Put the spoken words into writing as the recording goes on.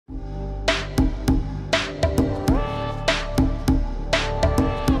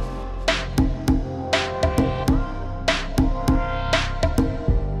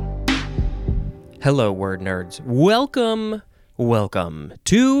Hello, word nerds. Welcome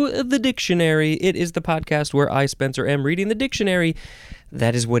to the dictionary. It is the podcast where I, Spencer, am reading the dictionary.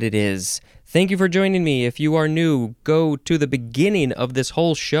 That is what it is. Thank you for joining me. If you are new, go to the beginning of this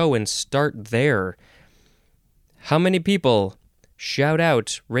whole show and start there. How many people? Shout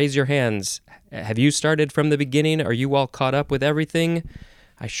out, raise your hands. Have you started from the beginning? Are you all caught up with everything?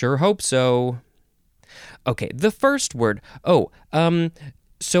 I sure hope so. Okay, the first word.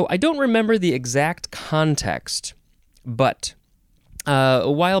 So I don't remember the exact context, but a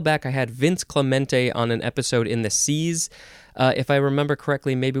while back I had Vince Clemente on an episode in the Seas. If I remember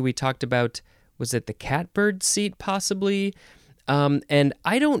correctly, maybe we talked about, was it the catbird seat possibly? And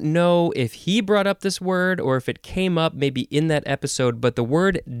I don't know if he brought up this word or if it came up maybe in that episode, but the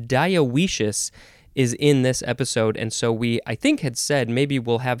word dioecious is in this episode, and so we, I think, had said maybe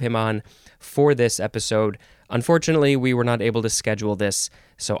we'll have him on for this episode. Unfortunately, we were not able to schedule this,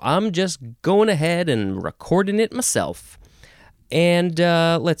 so I'm just going ahead and recording it myself. And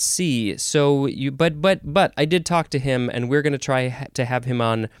let's see. So but I did talk to him, and we're going to try to have him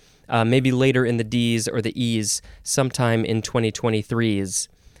on maybe later in the D's or the E's sometime in 2023's.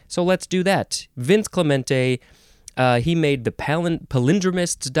 So let's do that. Vince Clemente, he made the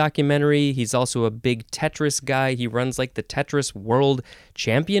Palindromists documentary. He's also a big Tetris guy. He runs like the Tetris World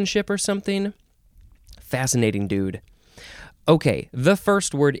Championship or something. Fascinating dude. Okay, the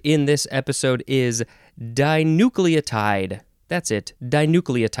first word in this episode is dinucleotide. That's it,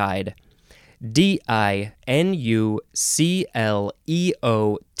 dinucleotide. D-I-N-U-C-L-E-O-T-I-D-E.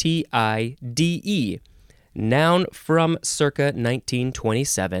 Noun from circa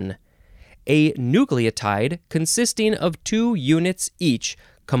 1927. A nucleotide consisting of 2 units each,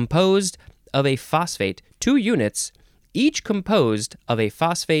 composed of a phosphate. 2 units, each composed of a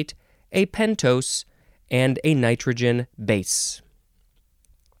phosphate, a pentose, and a nitrogen base.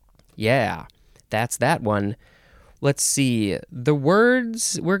 Yeah, that's that one. Let's see. The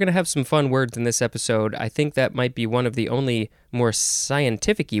words, we're going to have some fun words in this episode. I think that might be one of the only more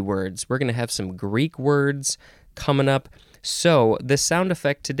scientific-y words. We're going to have some Greek words coming up. So, the sound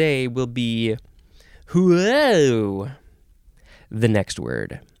effect today will be whoa. The next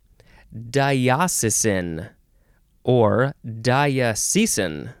word, diocesan or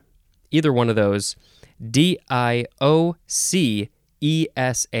diocesan. Either one of those. D-I-O-C-E-S-A-N,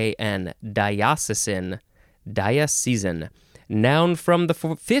 diocesan, diocesan. Noun from the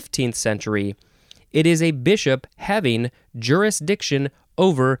 15th century. It is a bishop having jurisdiction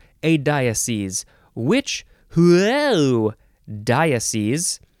over a diocese, which,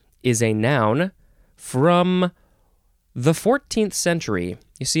 diocese is a noun from the 14th century.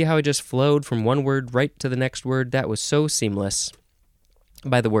 You see how I just flowed from one word right to the next word? That was so seamless.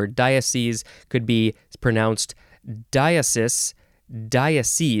 By the word diocese could be pronounced diocese,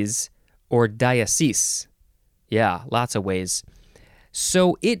 diocese, or diocese. Yeah, lots of ways.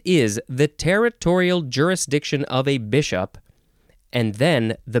 So it is the territorial jurisdiction of a bishop, and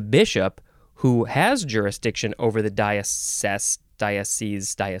then the bishop who has jurisdiction over the diocese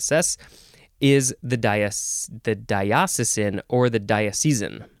is the diocesan or the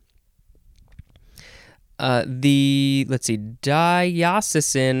diocesan.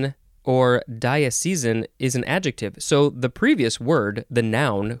 Diocesan or diocesan is an adjective. So the previous word, the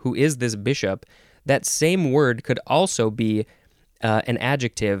noun, who is this bishop, that same word could also be an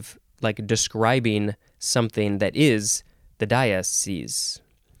adjective, like describing something that is the diocese.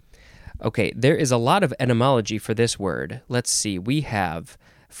 Okay, there is a lot of etymology for this word. Let's see. We have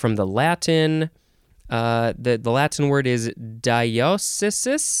from the Latin, the Latin word is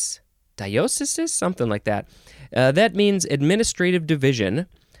diocesis, something like that. That means administrative division.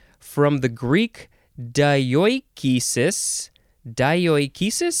 From the Greek dioikesis,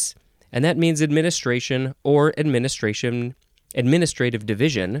 and that means administration or administrative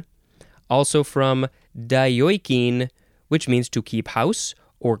division. Also from dioikein, which means to keep house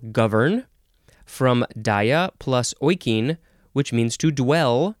or govern. From dia plus oikein, which means to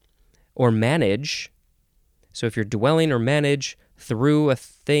dwell or manage. So if you're dwelling or manage through a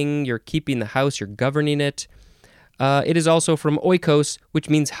thing, you're keeping the house, you're governing it. It is also from oikos, which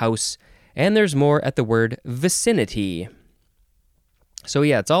means house, and there's more at the word vicinity. So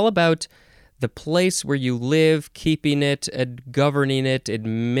yeah, it's all about the place where you live, keeping it, governing it,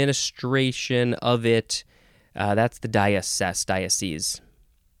 administration of it. That's the diocese.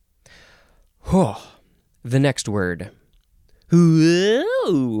 The next word.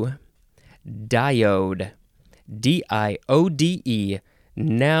 Diode. D-I-O-D-E.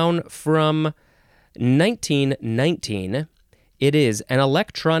 Noun from 1919. It is an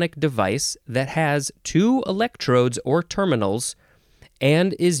electronic device that has 2 electrodes or terminals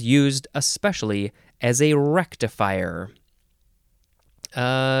and is used especially as a rectifier.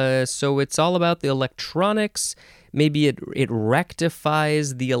 So it's all about the electronics. Maybe it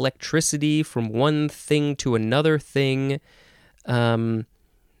rectifies the electricity from one thing to another thing. Now,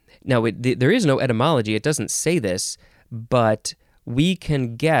 there is no etymology. It doesn't say this, but we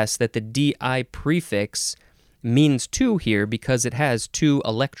can guess that the di prefix means two here because it has two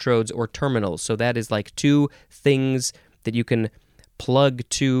electrodes or terminals. So that is like two things that you can plug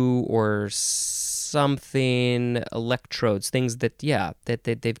to or something, electrodes, things that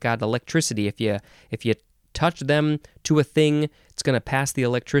they've got electricity. If you touch them to a thing, it's going to pass the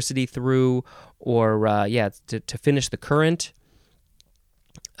electricity through, or to finish the current.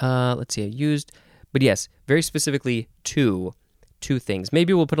 Let's see, I used, but yes, very specifically two things.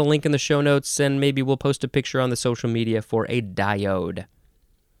 Maybe we'll put a link in the show notes, and maybe we'll post a picture on the social media for a diode.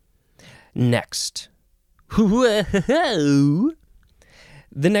 Next.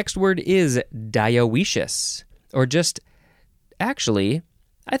 The next word is dioecious, or just, actually,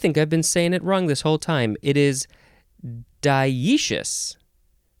 I think I've been saying it wrong this whole time. It is dioecious.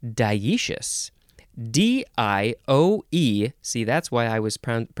 Dioecious. D-I-O-E. See, that's why I was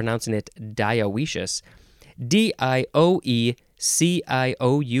pronouncing it dioecious. D-I-O-E-C-I-O-U-S.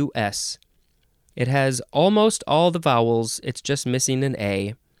 It has almost all the vowels. It's just missing an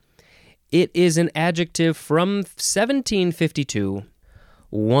A. It is an adjective from 1752.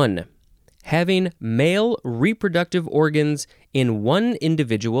 1. Having male reproductive organs in one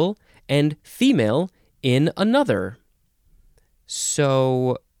individual and female in another.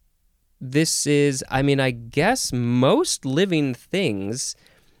 So this is, I guess most living things,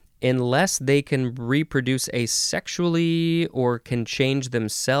 unless they can reproduce asexually or can change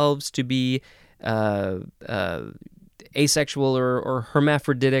themselves to be asexual or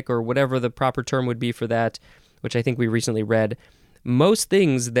hermaphroditic or whatever the proper term would be for that, which I think we recently read. Most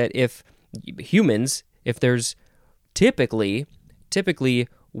things that if there's typically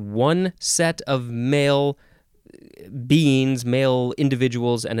one set of male beings, male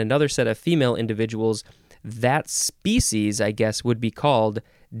individuals, and another set of female individuals, that species, I guess, would be called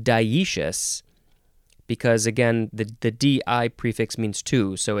dioecious, because, again, the di prefix means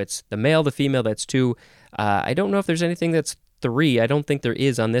two, so it's the male, the female, that's two. I don't know if there's anything that's three. I don't think there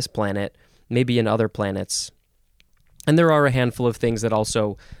is on this planet, maybe in other planets. And there are a handful of things that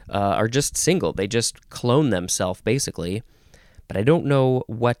also are just single. They just clone themselves, basically. But I don't know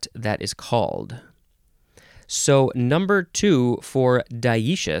what that is called. So number 2 for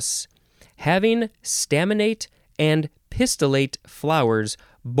dioecious, having staminate and pistillate flowers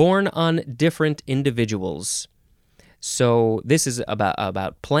borne on different individuals. So this is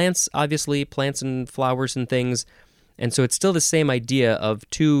about plants, obviously, plants and flowers and things. And so it's still the same idea of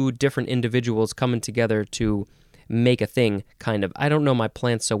two different individuals coming together to make a thing, kind of. I don't know my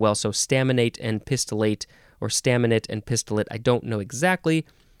plants so well, so staminate and pistillate, or staminate and pistillate, I don't know exactly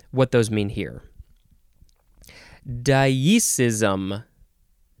what those mean here. Dioecism,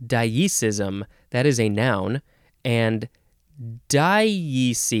 that is a noun, and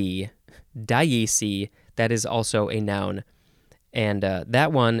diece, that is also a noun. And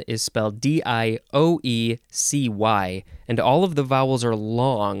that one is spelled D-I-O-E-C-Y, and all of the vowels are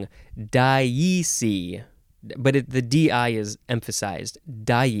long, diece, but the D-I is emphasized,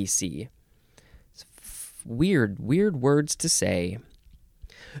 diece. Weird words to say.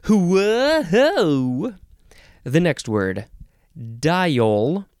 Whoa! The next word,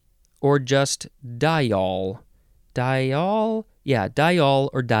 diol, or just diol. Diol? Yeah, diol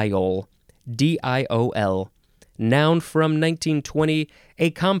or diol. D-I-O-L. Noun from 1920, a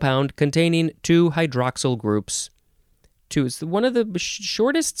compound containing two hydroxyl groups. Two is one of the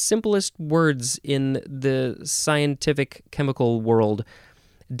shortest, simplest words in the scientific chemical world.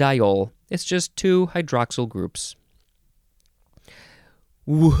 Diol. It's just two hydroxyl groups.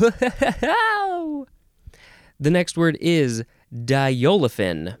 Wow! The next word is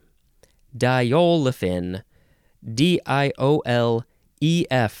diolefin. Diolefin. D-I-O-L-E-F-I-N.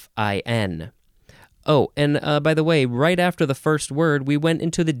 Oh, and by the way, right after the first word, we went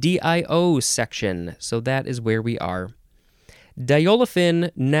into the D-I-O section, so that is where we are. Diolefin,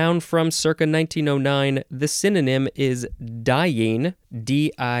 noun from circa 1909. The synonym is diene,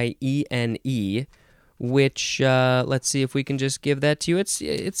 D-I-E-N-E, which, let's see if we can just give that to you.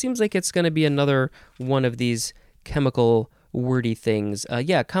 It seems like it's going to be another one of these chemical wordy things.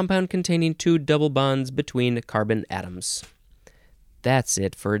 Compound containing two double bonds between carbon atoms. That's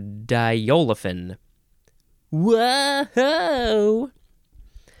it for diolefin. Whoa!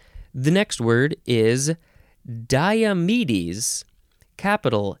 The next word is Diomedes,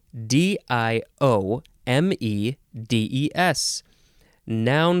 capital D-I-O-M-E-D-E-S.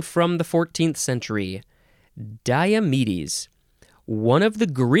 noun from the 14th century. Diomedes, one of the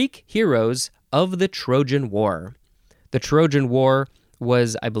Greek heroes of the Trojan War. The Trojan War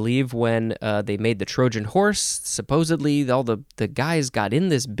was, I believe, when they made the Trojan horse. Supposedly, all the guys got in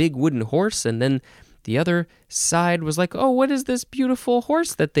this big wooden horse, and then the other side was like, oh, what is this beautiful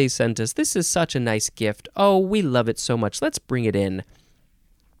horse that they sent us? This is such a nice gift. Oh, we love it so much. Let's bring it in.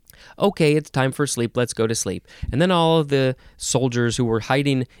 Okay, it's time for sleep. Let's go to sleep. And then all of the soldiers who were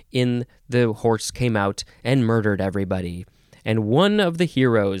hiding in the horse came out and murdered everybody. And one of the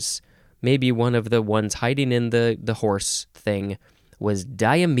heroes, maybe one of the ones hiding in the horse thing, was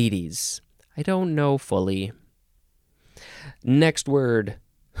Diomedes. I don't know fully. Next word.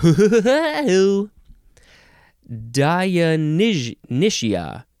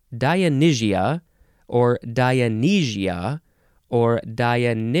 Dionysia, or Dionysia, or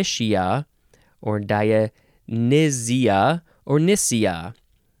Dionysia, or Dionysia, or Nisia.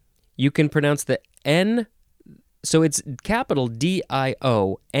 You can pronounce the N, so it's capital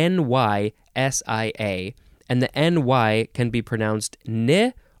Dionysia, and the NY can be pronounced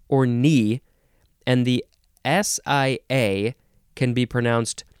N or Ni, and the SIA can be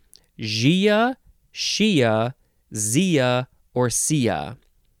pronounced Gia, Shia, Zia, or Sia.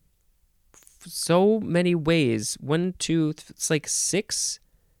 So many ways. It's like six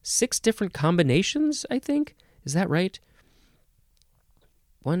different combinations, I think. Is that right?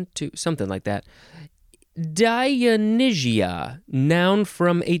 1, 2, something like that. Dionysia, noun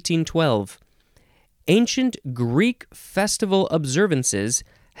from 1812. Ancient Greek festival observances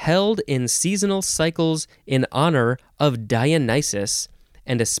held in seasonal cycles in honor of Dionysus,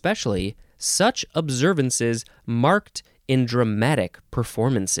 and especially such observances marked in dramatic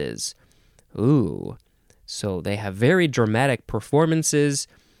performances. Ooh, so they have very dramatic performances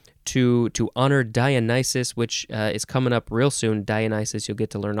to honor Dionysus, which is coming up real soon. Dionysus, you'll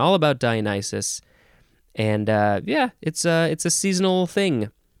get to learn all about Dionysus. And it's a seasonal thing,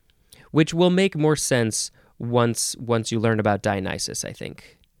 which will make more sense once you learn about Dionysus, I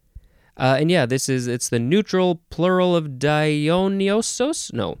think. It's the neutral plural of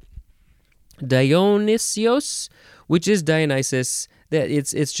Dionysios, which is Dionysus.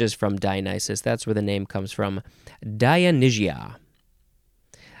 It's just from Dionysus. That's where the name comes from. Dionysia.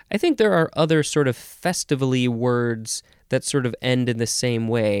 I think there are other sort of festivally words that sort of end in the same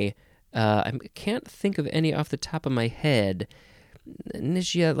way. I can't think of any off the top of my head.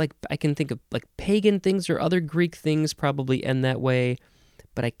 Nisia, like I can think of like pagan things or other Greek things probably end that way,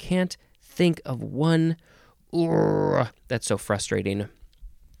 but I can't think of one. That's so frustrating.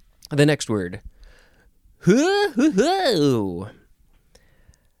 The next word. I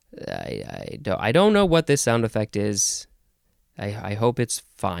don't know what this sound effect is. I hope it's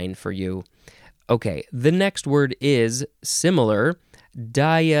fine for you. Okay, the next word is similar.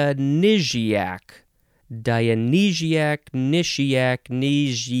 Dionysiac. Dionysiac, Nishiac,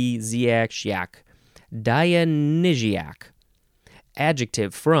 Niziac. Dionysiac.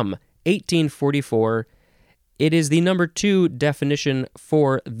 Adjective from 1844. It is the number 2 definition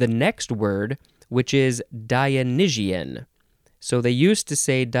for the next word, which is Dionysian. So they used to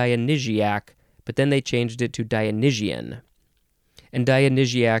say Dionysiac, but then they changed it to Dionysian. And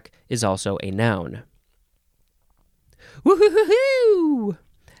Dionysiac is also a noun. Woo-hoo-hoo-hoo!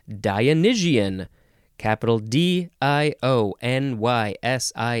 Dionysian, capital Dionysian,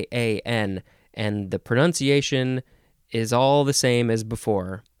 and the pronunciation is all the same as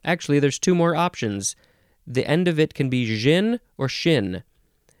before. Actually, there's 2 more options. The end of it can be jin or shin.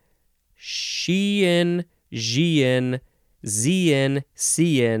 Shein, jian, zien,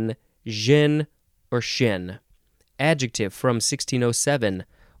 sien, jin, or shin. Adjective from 1607.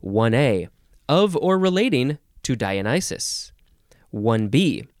 1a, of or relating to Dionysus.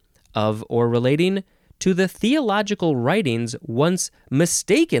 1b, of or relating to the theological writings once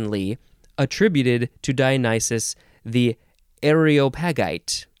mistakenly attributed to Dionysus the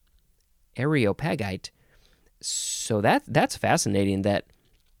Areopagite. Areopagite. So that's fascinating that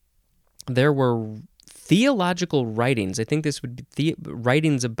there were theological writings. I think this would be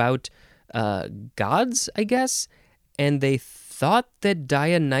writings about gods, I guess, and they thought that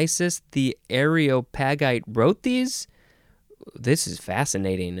Dionysus the Areopagite wrote these. This is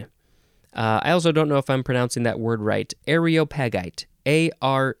fascinating. I also don't know if I'm pronouncing that word right. Areopagite.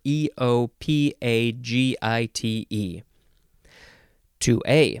 Areopagite.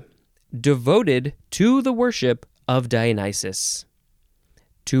 2a, devoted to the worship of Dionysus.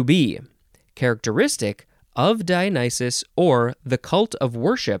 2b, characteristic of Dionysus or the cult of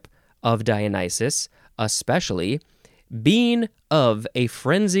worship of Dionysus, especially being of a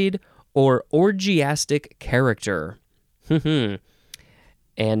frenzied or orgiastic character.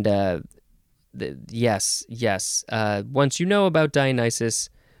 And yes. Once you know about Dionysus,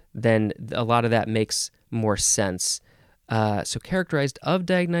 then a lot of that makes more sense. So characterized of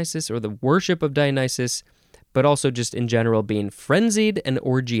Dionysus, or the worship of Dionysus, but also just in general being frenzied and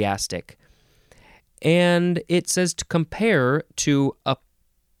orgiastic. And it says to compare to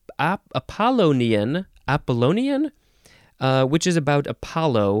Apollonian, which is about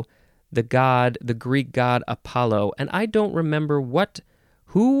Apollo, the Greek god Apollo. And I don't remember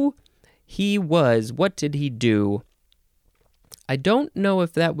who he was. What did he do? I don't know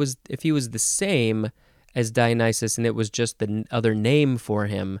if he was the same as Dionysus and it was just the other name for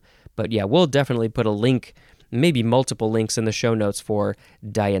him. But yeah, we'll definitely put a link, maybe multiple links in the show notes for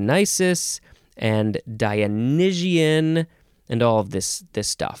Dionysus and Dionysian and all of this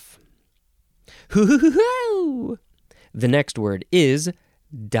stuff. The next word is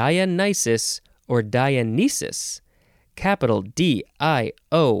Dionysus or Dionysus, capital Dionys,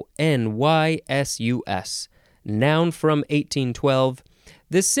 noun from 1812.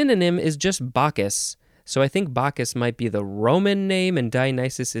 This synonym is just Bacchus, so I think Bacchus might be the Roman name and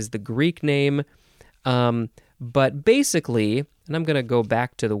Dionysus is the Greek name. But basically, and I'm going to go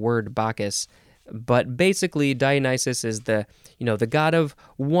back to the word Bacchus, but basically Dionysus is the god of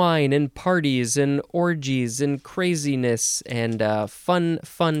wine and parties and orgies and craziness and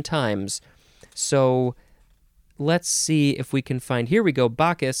fun times. So let's see if we can find, here we go,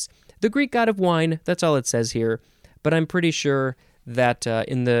 Bacchus, the Greek god of wine. That's all it says here, but I'm pretty sure that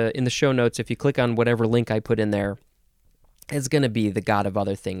in the show notes, if you click on whatever link I put in there, it's going to be the god of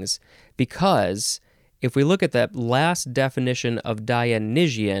other things, because if we look at that last definition of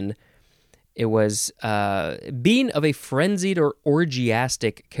Dionysian, it was being of a frenzied or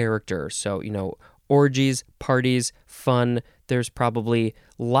orgiastic character. So, orgies, parties, fun. There's probably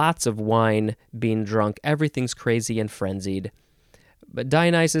lots of wine being drunk. Everything's crazy and frenzied. But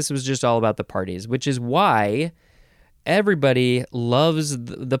Dionysus was just all about the parties, which is why everybody loves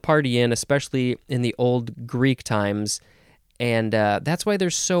the partying, especially in the old Greek times. And that's why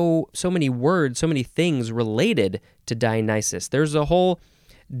there's so many words, so many things related to Dionysus. There's a whole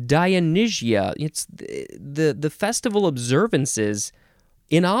Dionysia. It's the festival observances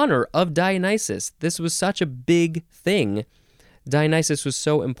in honor of Dionysus. This was such a big thing. Dionysus was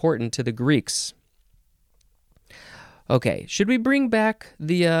so important to the Greeks. Okay, should we bring back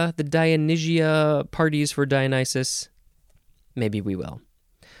the Dionysia parties for Dionysus? Maybe we will.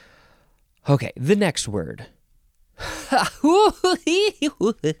 Okay, the next word.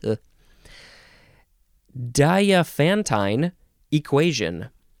 Diaphantine equation.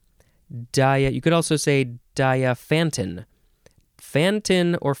 You could also say diaphantin.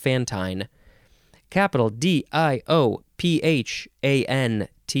 Phantin or phantine. Capital Diophantine.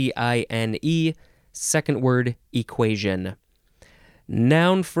 Second word, equation.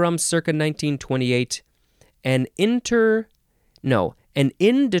 Noun from circa 1928. An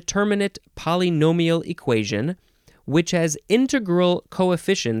indeterminate polynomial equation which has integral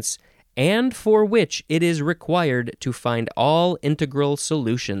coefficients and for which it is required to find all integral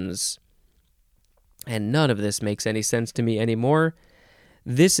solutions. And none of this makes any sense to me anymore.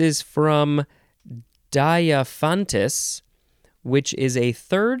 This is from Diophantus, which is a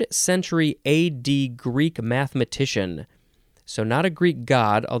 3rd century AD Greek mathematician. So not a Greek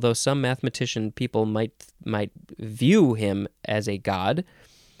god, although some mathematician people might view him as a god.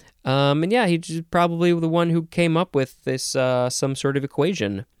 And yeah, he's probably the one who came up with this some sort of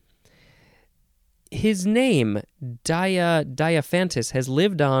equation. His name, Diophantus, has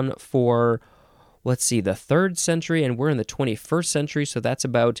lived on for, the 3rd century, and we're in the 21st century, so that's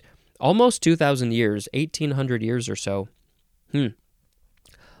about almost 2,000 years, 1,800 years or so.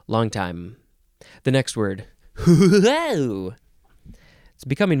 Long time. The next word. It's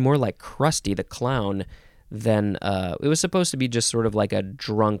becoming more like Krusty the Clown than it was supposed to be just sort of like a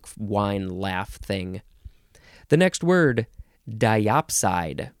drunk wine laugh thing. The next word,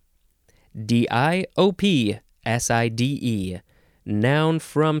 diopside. Diopside. Noun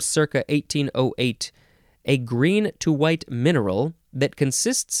from circa 1808. A green to white mineral that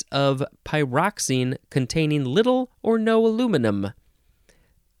consists of pyroxene containing little or no aluminum.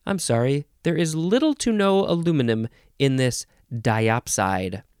 I'm sorry, there is little to no aluminum in this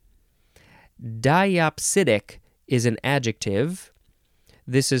diopside. Diopsidic is an adjective.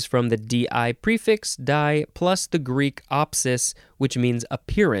 This is from the di prefix, di, plus the Greek opsis, which means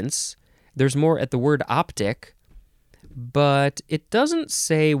appearance. There's more at the word optic, but it doesn't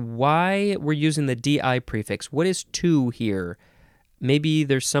say why we're using the di prefix. What is to here? Maybe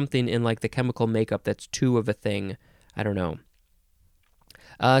there's something in like the chemical makeup that's two of a thing. I don't know.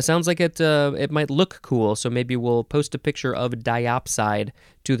 Sounds like it might look cool, so maybe we'll post a picture of diopside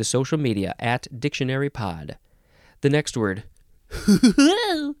to the social media at DictionaryPod. The next word.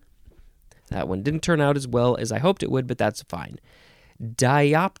 That one didn't turn out as well as I hoped it would, but that's fine.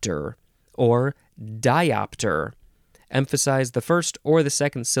 Diopter or diopter. Emphasize the first or the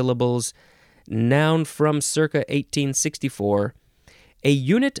second syllables. Noun from circa 1864. A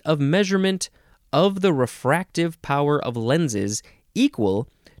unit of measurement of the refractive power of lenses equal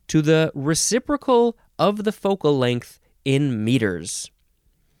to the reciprocal of the focal length in meters.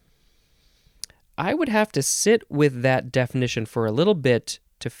 I would have to sit with that definition for a little bit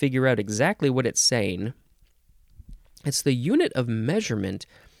to figure out exactly what it's saying. It's the unit of measurement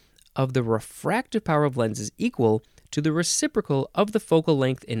of the refractive power of lenses equal to the reciprocal of the focal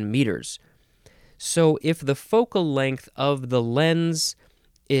length in meters. So if the focal length of the lens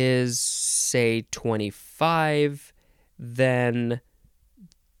is, say, 25, then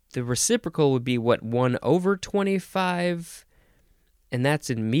the reciprocal would be, 1 over 25? And that's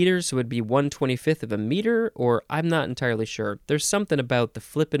in meters, so it would be 1/25 of a meter, or I'm not entirely sure. There's something about the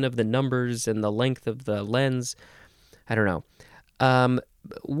flipping of the numbers and the length of the lens. I don't know.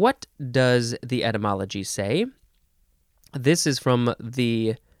 What does the etymology say? This is from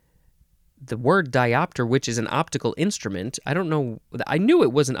the word diopter, which is an optical instrument. I don't know. I knew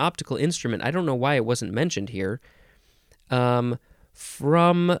it was an optical instrument. I don't know why it wasn't mentioned here.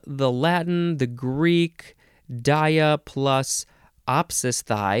 From the Latin, the Greek, dia plus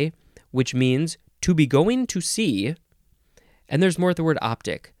opsisthai, which means to be going to see, and there's more at the word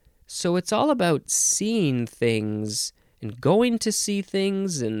optic. So it's all about seeing things and going to see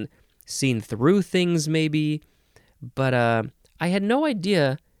things and seeing through things maybe. But I had no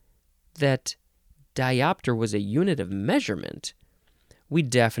idea that diopter was a unit of measurement. We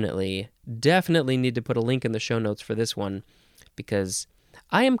definitely need to put a link in the show notes for this one because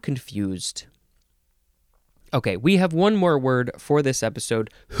I am confused. Okay, we have one more word for this episode.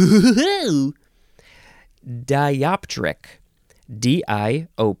 Dioptric.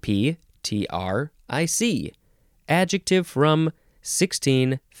 D-I-O-P-T-R-I-C. Adjective from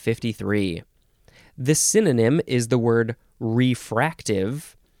 1653. The synonym is the word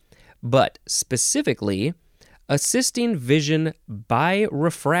refractive, but specifically assisting vision by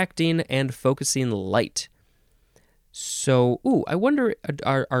refracting and focusing light. So, I wonder,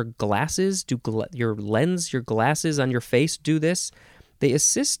 are glasses, your lens, your glasses on your face do this? They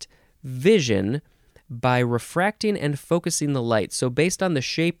assist vision by refracting and focusing the light. So based on the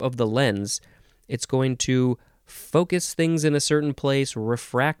shape of the lens, it's going to focus things in a certain place,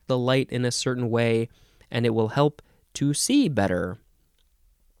 refract the light in a certain way, and it will help to see better.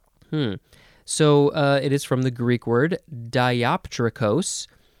 So it is from the Greek word dioptrikos,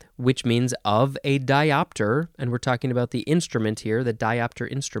 which means of a diopter, and we're talking about the instrument here, the diopter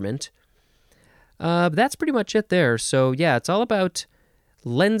instrument. That's pretty much it there. So yeah, it's all about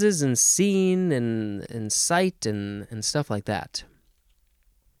lenses and seeing and sight and stuff like that.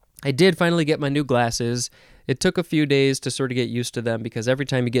 I did finally get my new glasses. It took a few days to sort of get used to them because every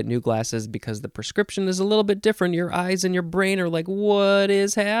time you get new glasses, because the prescription is a little bit different, your eyes and your brain are like, what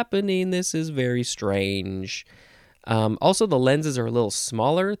is happening? This is very strange. Also, the lenses are a little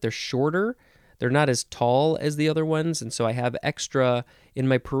smaller. They're shorter. They're not as tall as the other ones, and so I have extra in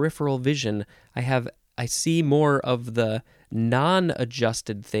my peripheral vision. I see more of the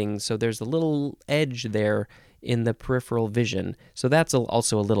non-adjusted things, so there's a little edge there in the peripheral vision. So that's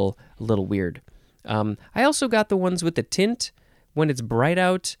also a little weird. I also got the ones with the tint. When it's bright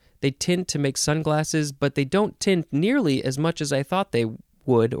out, they tint to make sunglasses, but they don't tint nearly as much as I thought they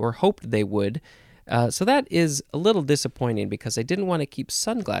would or hoped they would. So that is a little disappointing because I didn't want to keep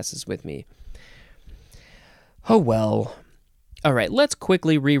sunglasses with me. Oh well. All right, let's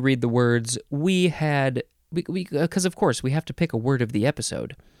quickly reread the words we had, because of course we have to pick a word of the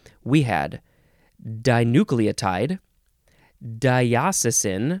episode. We had dinucleotide,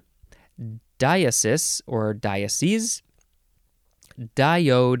 diocesan, diocese or diocese,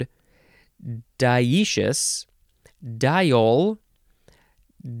 diode, dioecious, diol,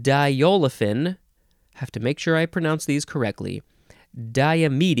 diolefin, have to make sure I pronounce these correctly,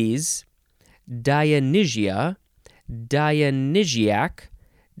 Diomedes, Dionysia, Dionysiac,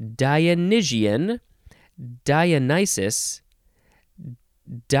 Dionysian, Dionysus,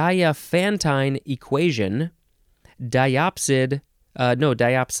 Diophantine equation, diopside,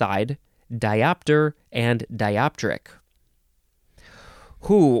 diopter, and dioptric.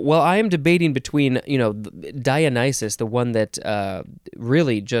 Well, I am debating between, Dionysus, the one that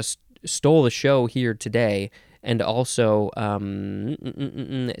really just stole the show here today, and also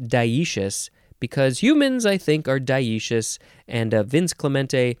Dioecious, because humans, I think, are dioecious, and Vince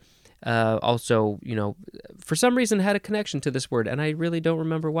Clemente also, for some reason had a connection to this word, and I really don't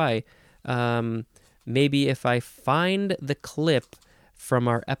remember why. Maybe if I find the clip from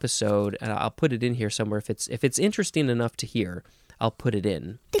our episode, and I'll put it in here somewhere. If it's interesting enough to hear, I'll put it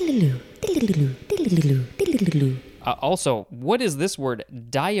in. Also, what is this word?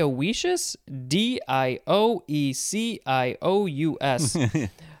 Dioecious? Dioecious.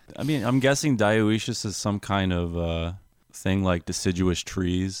 I mean, I'm guessing dioecious is some kind of thing like deciduous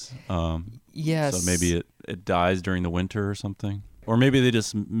trees. Yes. So maybe it dies during the winter or something. Or maybe they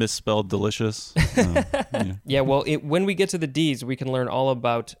just misspelled delicious. Yeah, well, when we get to the D's, we can learn all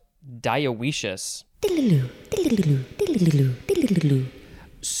about dioecious.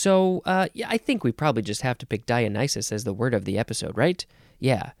 So, I think we probably just have to pick Dionysus as the word of the episode, right?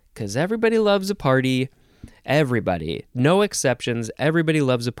 Yeah, because everybody loves a party. Everybody. No exceptions. Everybody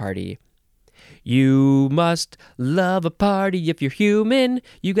loves a party. You must love a party if you're human.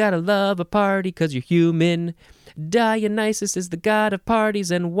 You gotta love a party because you're human. Dionysus is the god of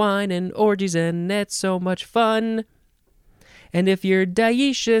parties and wine and orgies, and it's so much fun. And if you're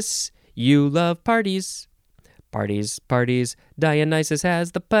dioecious, you love parties. Parties, parties, Dionysus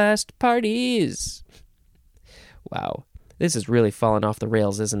has the best parties. Wow, this is really falling off the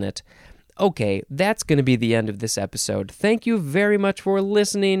rails, isn't it? Okay, that's going to be the end of this episode. Thank you very much for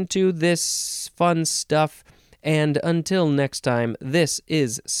listening to this fun stuff. And until next time, this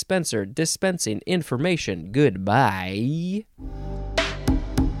is Spencer dispensing information. Goodbye.